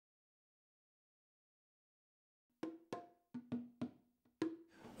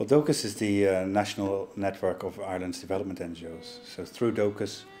Well, Dóchas is the national network of Ireland's development NGOs. So through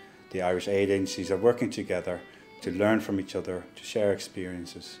Dóchas, the Irish aid agencies are working together to learn from each other, to share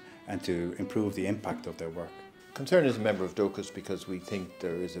experiences and to improve the impact of their work. Concern is a member of Dóchas because we think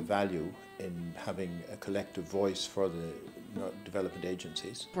there is a value in having a collective voice for the development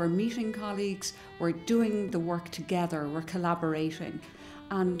agencies. We're meeting colleagues, we're doing the work together, we're collaborating,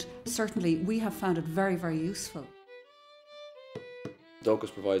 and certainly we have found it very, very useful.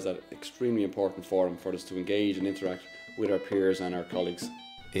 Dóchas provides that extremely important forum for us to engage and interact with our peers and our colleagues.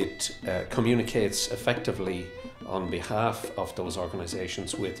 It communicates effectively on behalf of those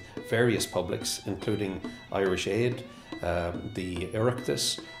organisations with various publics, including Irish Aid, the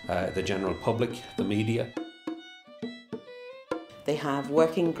Oireachtas, the general public, the media. They have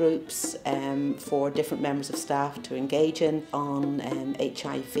working groups for different members of staff to engage in on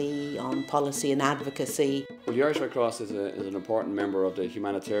HIV, on policy and advocacy. Well, the Irish Red Cross is an important member of the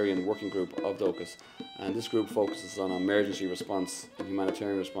humanitarian working group of Dóchas, and this group focuses on emergency response and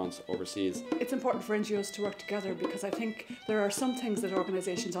humanitarian response overseas. It's important for NGOs to work together because I think there are some things that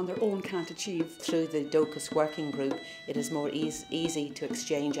organisations on their own can't achieve. Through the Dóchas working group, it is more easy to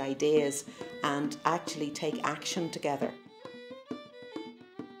exchange ideas and actually take action together.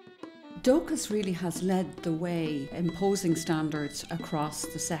 Dóchas really has led the way, imposing standards across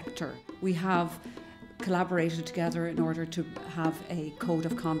the sector. We have collaborated together in order to have a code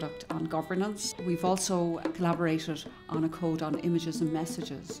of conduct on governance. We've also collaborated on a code on images and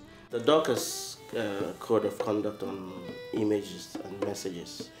messages. The Dóchas code of conduct on images and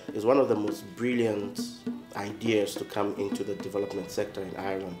messages is one of the most brilliant ideas to come into the development sector in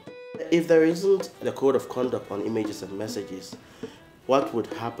Ireland. If there isn't the code of conduct on images and messages, what would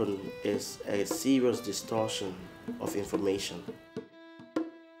happen is a serious distortion of information.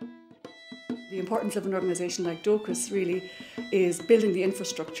 The importance of an organisation like Dóchas really is building the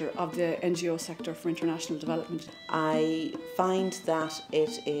infrastructure of the NGO sector for international development. I find that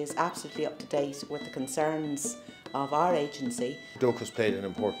it is absolutely up to date with the concerns of our agency. Dóchas played an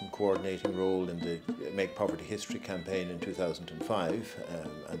important coordinating role in the Make Poverty History campaign in 2005,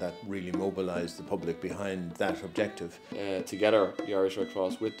 and that really mobilised the public behind that objective. Together, the Irish Red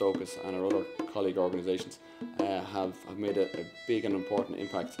Cross with Dóchas and our other colleague organisations have made a big and important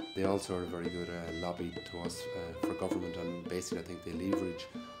impact. They also are a very good lobby to us for government, and basically I think they leverage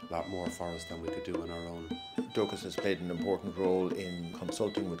a lot more for us than we could do on our own. Dóchas has played an important role in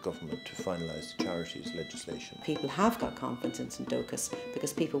consulting with government to finalise the charities legislation. People have got confidence in Dóchas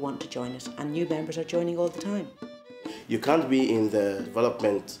because people want to join it, and new members are joining all the time. You can't be in the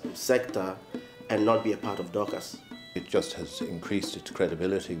development sector and not be a part of Dóchas. It just has increased its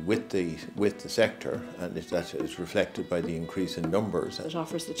credibility with the sector, and that is reflected by the increase in numbers. It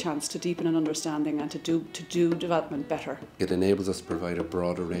offers the chance to deepen an understanding and to do development better. It enables us to provide a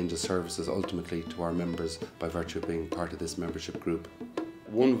broader range of services ultimately to our members by virtue of being part of this membership group.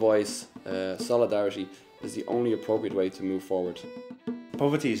 One voice, solidarity, is the only appropriate way to move forward.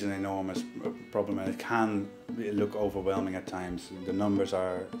 Poverty is an enormous problem, and it can look overwhelming at times. The numbers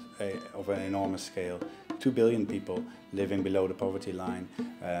are of an enormous scale. 2 billion people living below the poverty line,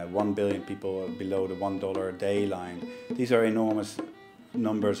 1 billion people below the $1 a day line. These are enormous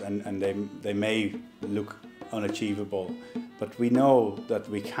numbers, and they may look unachievable, but we know that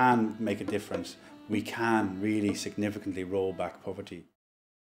we can make a difference. We can really significantly roll back poverty.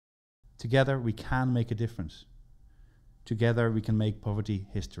 Together we can make a difference. Together we can make poverty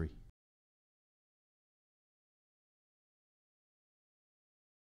history.